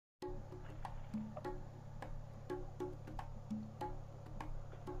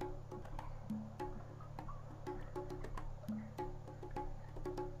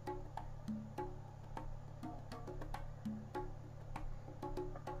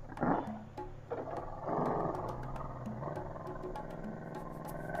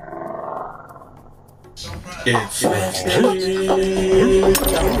It's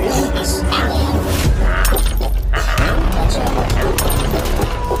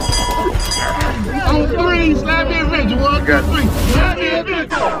On three, slap me adventure. 1, 2, 3. Slap me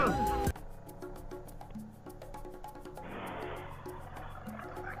adventure.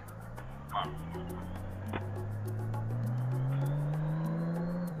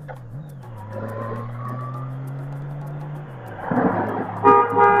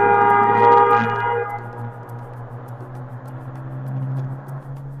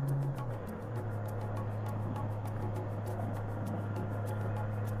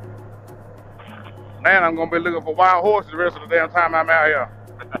 Man, I'm gonna be looking for wild horses the rest of the damn time I'm out here.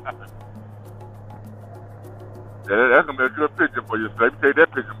 Yeah, that's gonna be a good picture for you. So let me take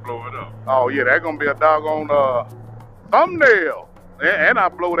that picture and blow it up. Oh yeah, that's gonna be a doggone thumbnail. And I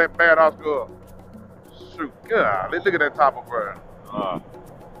blow that bad Oscar up. Shoot, God, look at that top of her.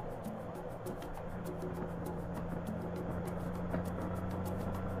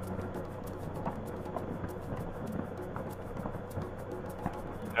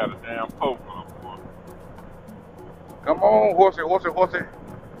 Got a damn pole full of them. Come on, horsey, horsey, horsey.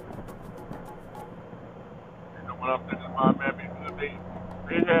 You know what I'm thinking about, man? Because they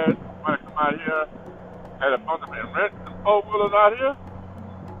had somebody here had a bunch of them renting some four-wheelers out here.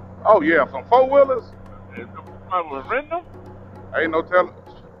 Oh yeah, some four-wheelers. And somebody was renting them. Ain't no telling.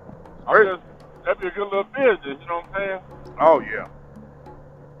 That'd be a good little business, you know what I'm saying? Oh yeah.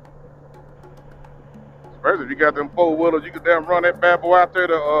 Especially if you got them four-wheelers, you could damn run that bad boy out there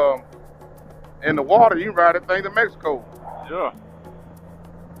to in the water. You can ride that thing to Mexico. Yeah.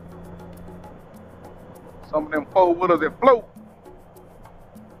 Some of them four-wheelers that float.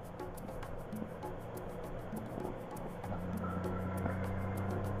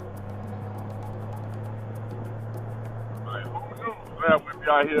 Like, who knew that we'd be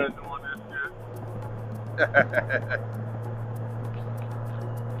out here doing this shit?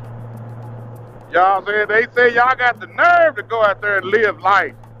 Y'all said they say y'all got the nerve to go out there and live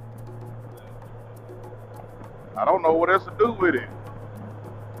life. I don't know what else to do with it.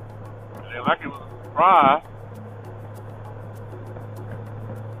 Yeah, like it was a surprise.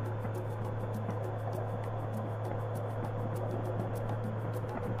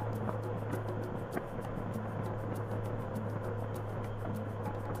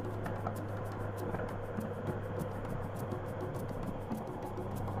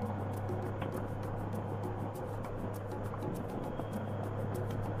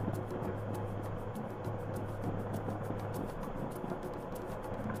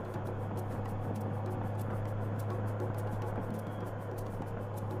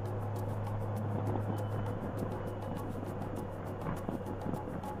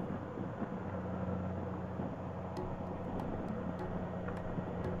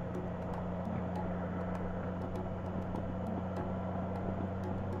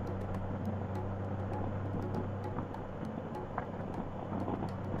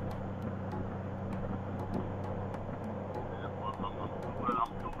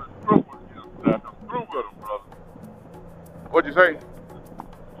 What'd you say?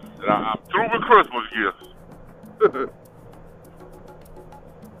 I'm through with Christmas gifts.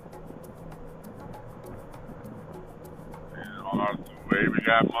 Baby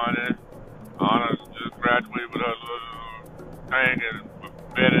got money. Anna just graduated with her little thing and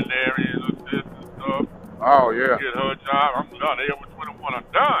veterinary and this and stuff. Oh yeah. Get her job. I'm done. They over 21. I'm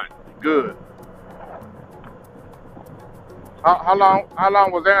done. Good. How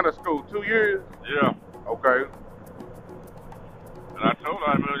long was Anna school? 2 years? Yeah. Okay. And I told her,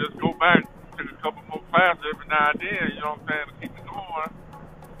 I mean, just go back, take a couple more classes every now and then, you know what I'm saying, to keep it going.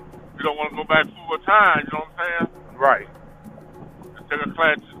 You don't want to go back full time, you know what I'm saying? Right. Just take a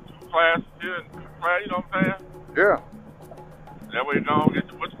class, just 2 classes here and 2 classes, you know what I'm saying? Yeah. That way you don't get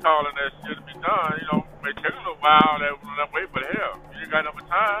to what you calling that shit to be done, you know. It may take a little while that way, but hell, you ain't got enough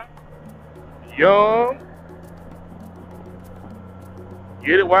time. Young.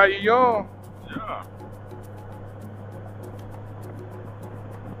 Get it while you're young. Yeah.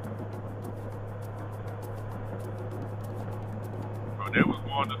 So they was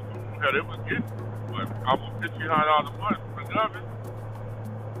going to school, hell, they was getting almost $1,500 a month from the government.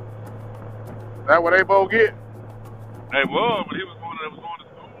 That what they both get? They was, but they was going to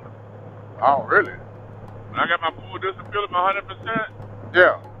school. Oh, really? When I got my full disability, 100%.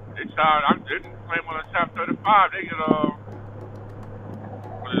 Yeah. They charge. I didn't claim on a chapter 35. They get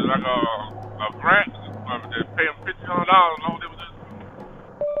like a grant. They pay them $1,500 as long as they was in school.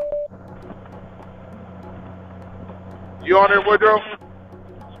 You on there, Woodrow?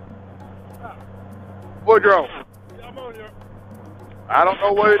 Woodrow. Yeah, I'm on here. I don't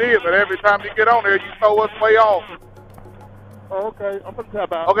know what it is, but every time you get on there, you throw us way off. Oh, okay. I'm gonna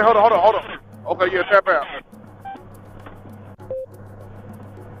tap out. Okay, hold on. Okay, yeah, tap out.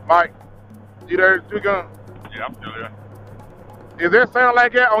 Mike, you there, Two Gun? Yeah, I'm still there. Is that sound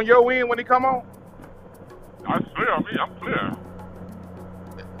like that on your end when he come on? I'm clear on me. I'm clear.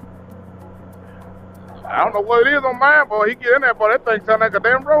 I don't know what it is on mine, boy. He get in there, boy. That thing sound like a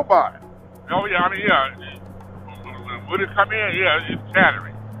damn robot. Oh, yeah, I mean, yeah. When it come in, yeah, it's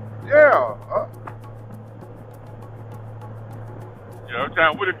chattering. Yeah. Yeah, every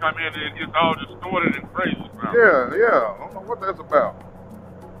time when it come in, it's all distorted and crazy. Bro. Yeah. I don't know what that's about.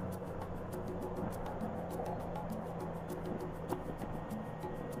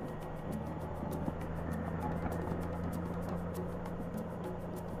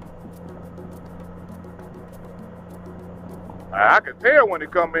 I can tell when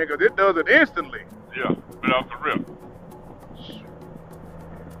it come in because it does it instantly. Yeah, but off the rip.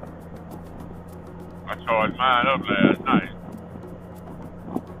 I charged mine up last night.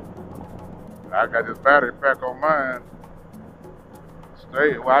 I got this battery pack on mine.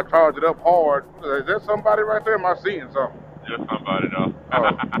 Well, I charged it up hard. Is that somebody right there? Am I seeing something? Just somebody though. Oh.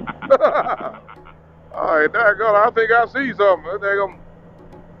 All right, there you go. I think I see something. There you go.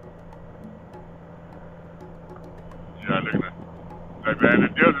 Yeah, looking at like man in the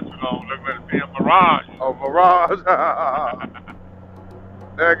desert too long, looking at the damn mirage. Oh, mirage.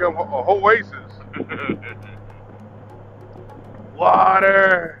 There you go. Oasis.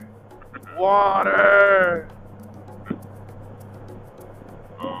 Water. Water.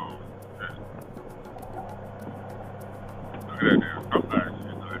 Oh, shit. Look at that damn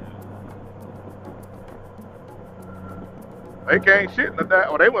somebody. They can't shit in the damn.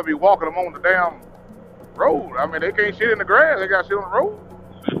 Well, they wouldn't be walking them on the damn road. I mean, they can't shit in the grass. They got shit on the road.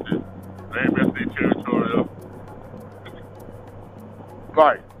 They ain't messing their territory up.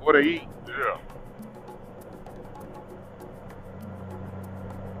 Right. What they eat. Yeah.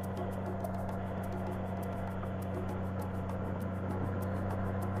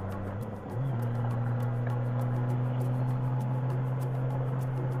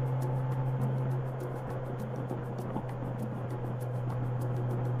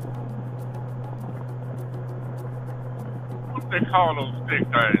 What they call those stick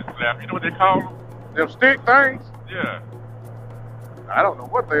things, Slap? You know what they call them? Them stick things? Yeah. I don't know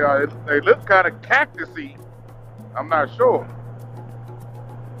what they are. They look kind of cactusy. I'm not sure.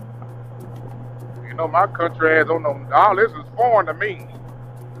 You know, my country has on them. All this is foreign to me.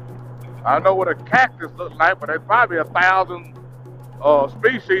 I know what a cactus looks like, but there's probably 1,000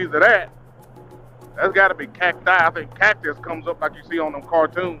 species of that. That's got to be cacti. I think cactus comes up like you see on them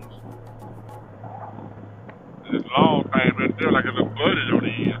cartoons. It's long thing right there, like a little budget on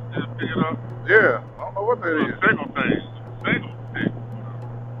the end. Just pick it up. Yeah, I don't know what that is. Single thing. Single thing.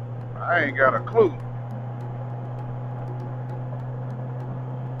 I ain't got a clue.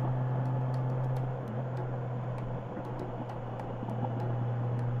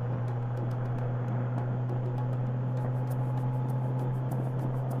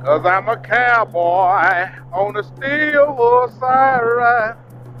 Cause I'm a cowboy on the steel side ride.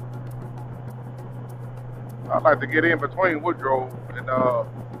 I'd like to get in between Woodrow and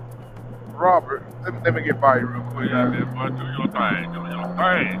Robert. Let me get by you real quick. Yeah, man, boy, do your thing. Do your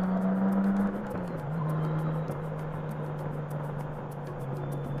thing.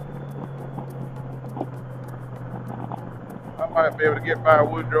 I might be able to get by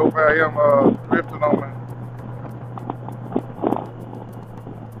Woodrow by him drifting on me.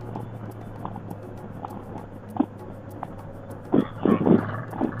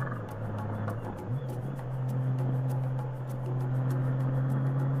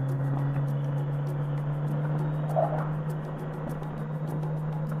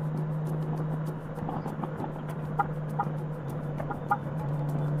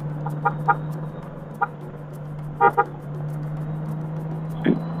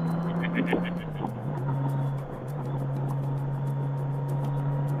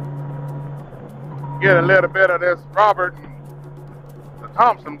 Get a little bit of this Robert and the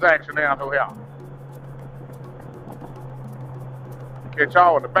Thompson's action down through here. Catch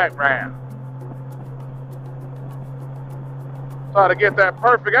y'all in the background. Try to get that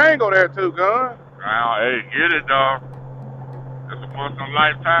perfect angle there, Two Gun. Now, hey, get it, dog. It's a once in a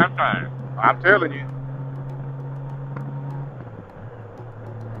lifetime thing. I'm telling you.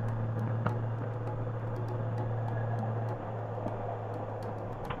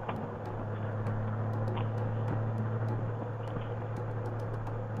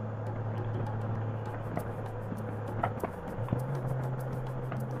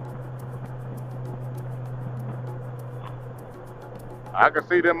 I can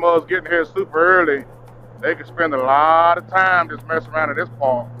see them mugs getting here super early. They can spend a lot of time just messing around in this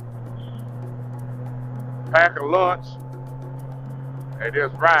park. Pack a lunch and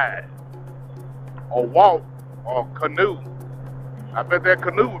just ride. Or walk or canoe. I bet that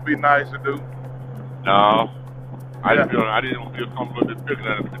canoe would be nice to do. No. I didn't feel something a little bit bigger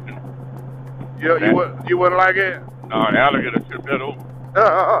than a canoe. You wouldn't like it? No, an alligator tip that over.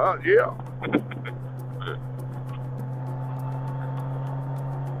 Yeah.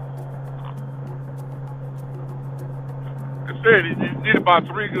 It said you need about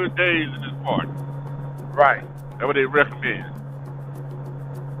 3 good days in this park. Right. That's what they recommend.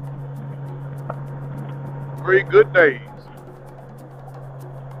 3 good days.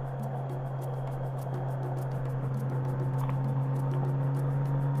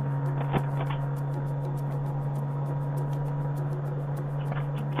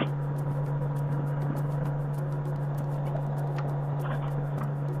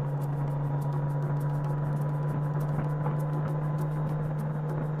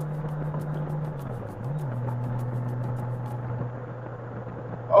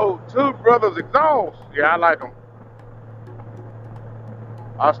 Oh, Two Brothers Exhaust. Yeah, I like them.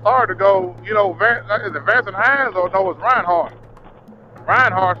 I started to go, is it Vance and Hines or no, it's Reinhardt.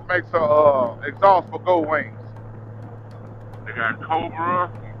 Reinhardt makes a exhaust for Gold Wings. They got Cobra,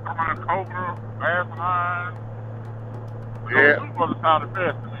 Vance and Hines. Yeah. Those Two Brothers sound the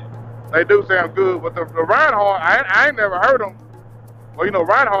best to me. They do sound good, but the Reinhardt, I ain't never heard them. Well,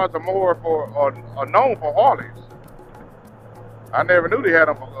 Reinhardt's are more are known for Harleys. I never knew they had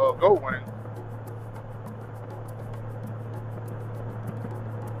them for Gold Wings.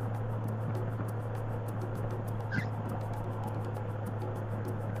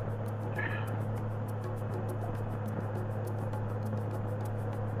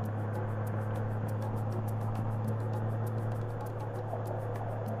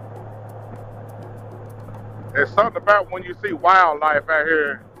 There's something about when you see wildlife out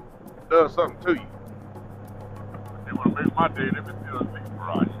here, it does something to you. They want to make my day, they been still asleep for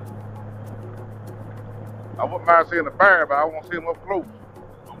us. I wouldn't mind seeing the bear, but I won't see him up close.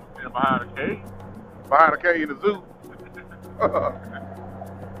 I'm going to stand behind a cage. Behind a cage in the zoo.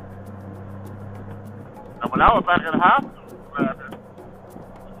 Now, when I was back in the hospital,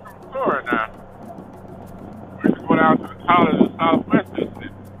 true story now, we used to go down to the college in Southwest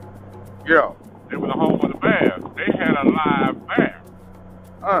District. Yeah. They were the home of the bears. They had a live bear.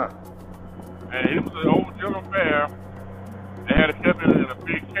 And he was an old German bear. They had to keep him in a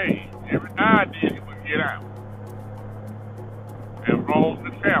big cage. Every now and then he would get out and roam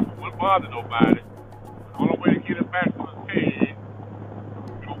the camp. Wouldn't bother nobody. The only way to get him back to his cage,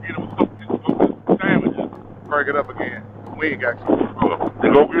 you go get him a couple sandwiches. Break it up again. We ain't got you. You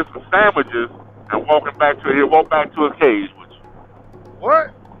go get some sandwiches and he'll walk back to his cage with you.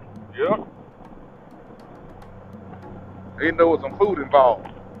 What? Yep. He knew there was some food involved.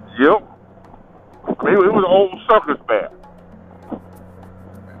 Yep. I mean, he was an old circus bear.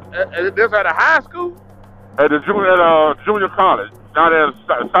 This at a high school? At the junior college down there in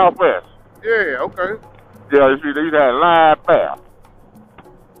Southwest. Yeah, okay. Yeah, they used to have a live bear.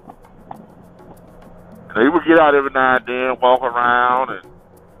 And he would get out every now and then, walk around,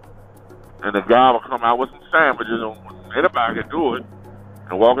 and the guy would come out with some sandwiches, and anybody could do it,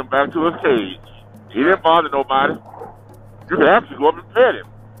 and walk him back to his cage. He didn't bother nobody. You could actually go up and pet him.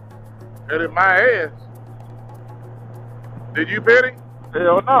 Pet him my ass. Did you pet him?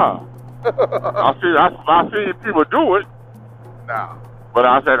 Hell no. I seen people do it. No. But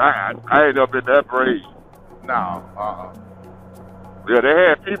I said, I ain't never been that brave. No. Yeah, they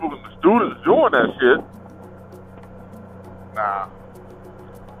had people, students doing that shit. Nah.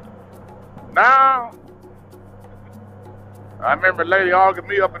 Now, I remember a lady arguing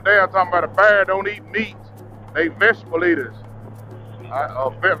me up and down talking about a bear don't eat meat. They vegetable eaters.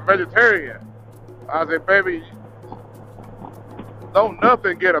 Vegetarian. I said, baby, don't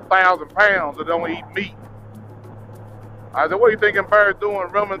nothing get 1,000 pounds that don't eat meat. I said, what do you thinking bear's doing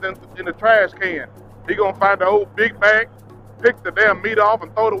running in the trash can? He gonna find the old big bag, pick the damn meat off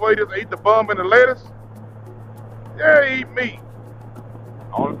and throw it away, just eat the bum and the lettuce? Yeah, he eat meat.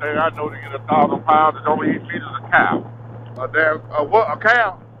 The only thing I know to get 1,000 pounds that don't eat meat is a cow. A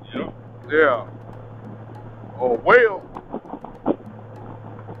cow? Yep. Yeah. Or a whale.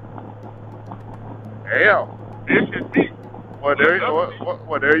 Hell. Fish and meat. Well, there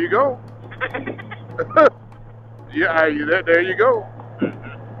you go. Yeah, there you go.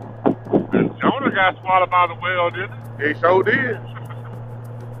 Jonah got swallowed by the whale, didn't he? He sure did.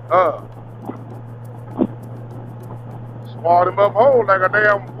 Swallowed him up whole like a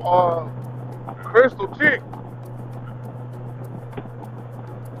damn crystal chick.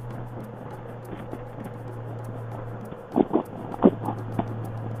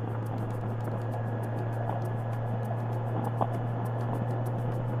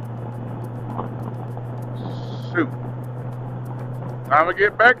 shoot. Time to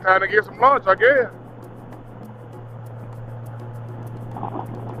get back, time to get some lunch, I guess.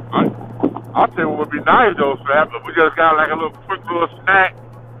 I'll tell you what would be nice though, Slap, if we just got like a little quick little snack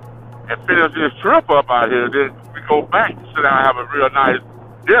and finish this trip up out here, then we go back and sit down and have a real nice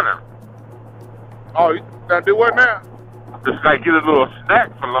dinner. Oh, you gotta do what now? Just like get a little snack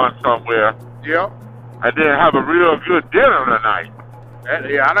for lunch somewhere. Yeah. And then have a real good dinner tonight.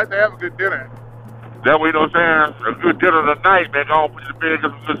 Yeah, I like to have a good dinner. That way, you know what I'm saying? A good dinner tonight, man, go on put you to bed and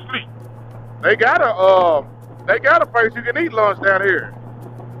get some good sleep. They got a place you can eat lunch down here.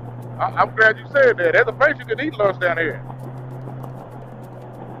 I'm glad you said that. There's a place you can eat lunch down here.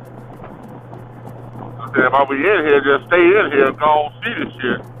 I said, while we in here, just stay in here and go on see this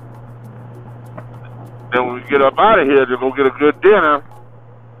shit. Then when we get up out of here, just go get a good dinner.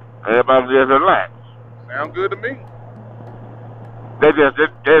 Everybody just relax. Sound good to me. They just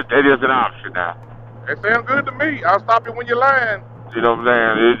an option now. That sound good to me. I'll stop you when you're lying. You know what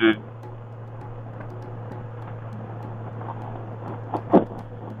I'm saying? It's just,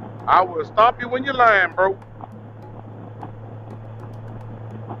 I will stop you when you're lying, bro.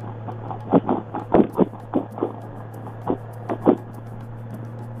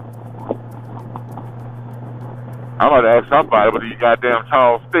 I'm about to ask somebody what these goddamn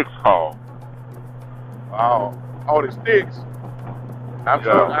tall sticks called. Oh, all the sticks. I'm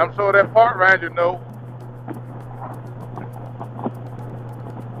sure that park ranger know.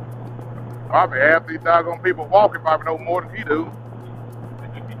 Probably half these doggone people walking probably know more than he do.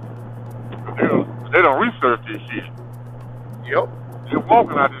 They don't research this shit. Yep. They're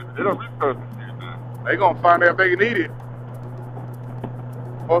walking out there. They don't research this shit now. They gonna find out if they can eat it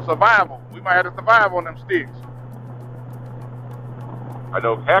for survival. We might have to survive on them sticks. I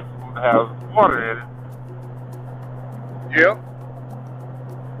know cactus has water in it. Yep.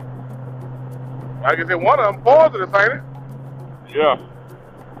 Like I said, one of them poisonous, ain't it? Yeah.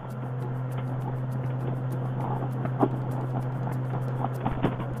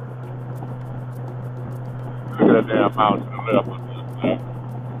 Look at that damn mountain to the left.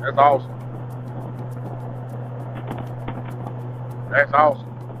 That's awesome. That's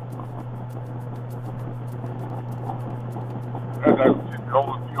awesome. That's like what you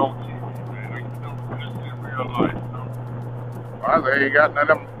always see on TV, man. Like, you know, this in real life, you know. I say you got none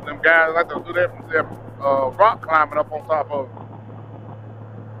of them guys like to do that rock climbing up on top of it.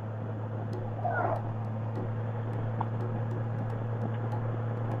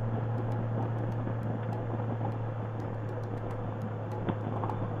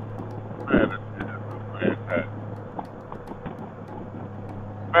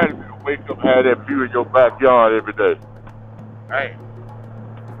 Man, if you wake up and have that view in your backyard every day. Hey.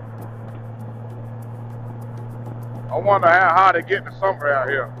 I wonder how hot it get in the summer out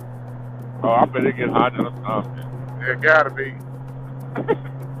here. Oh, I bet it get hot in the summer. It gotta be.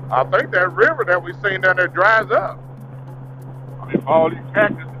 I think that river that we seen down there dries up. I mean, all these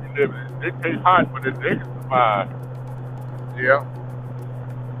cactus we live in, they taste hot, but they can survive. Yeah.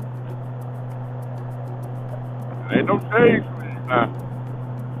 There ain't no shade for these now.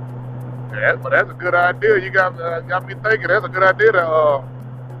 Yeah, but that's a good idea. You got me thinking. That's a good idea to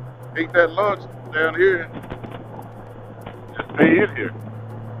eat that lunch down here. Just stay in here.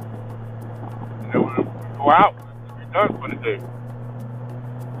 And then when we go out, we'll be done for the day.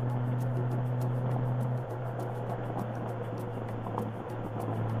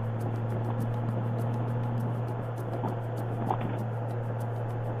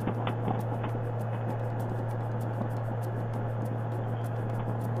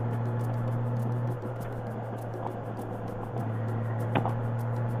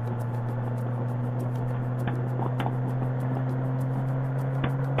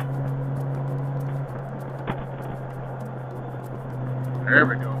 There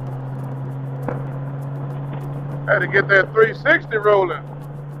we go. Had to get that 360 rolling.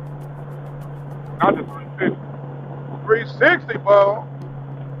 Not the 350. 360 ball.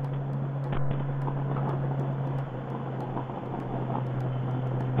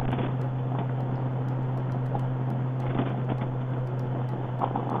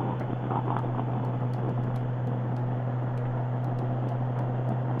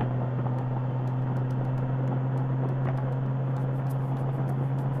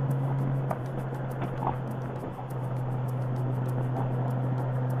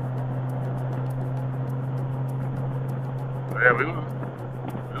 Yeah, we was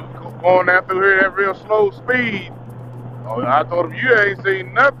going down through here at real slow speed. Oh, I told him, you ain't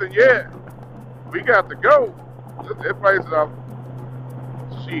seen nothing yet. We got to go. This place is a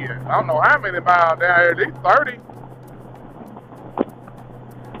shit. I don't know how many miles down here. These 30.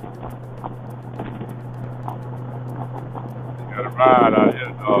 Right,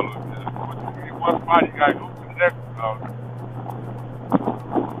 one spot you gotta go to the next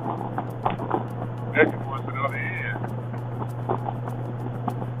one to the other end.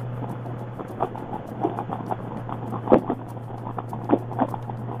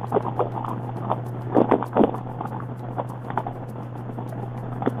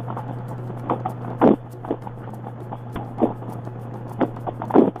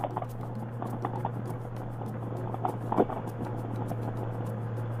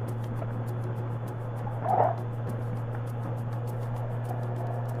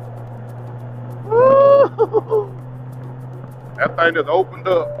 That thing just opened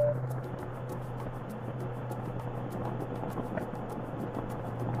up.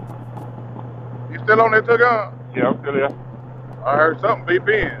 You still on that gun? Yeah, I'm still there. I heard something beep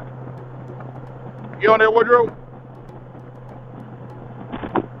in. You on that Woodrow?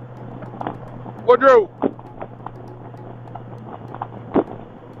 Woodrow?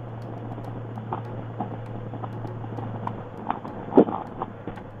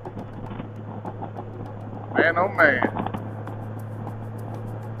 Man, oh man.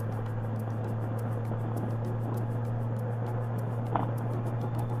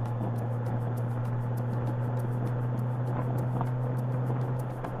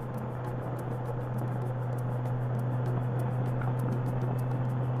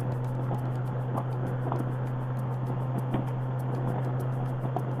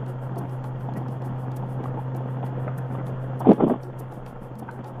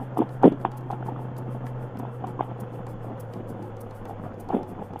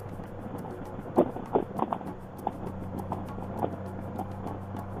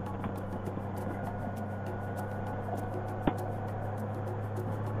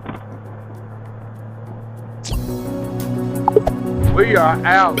 We are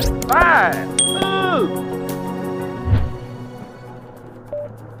outside. Ooh.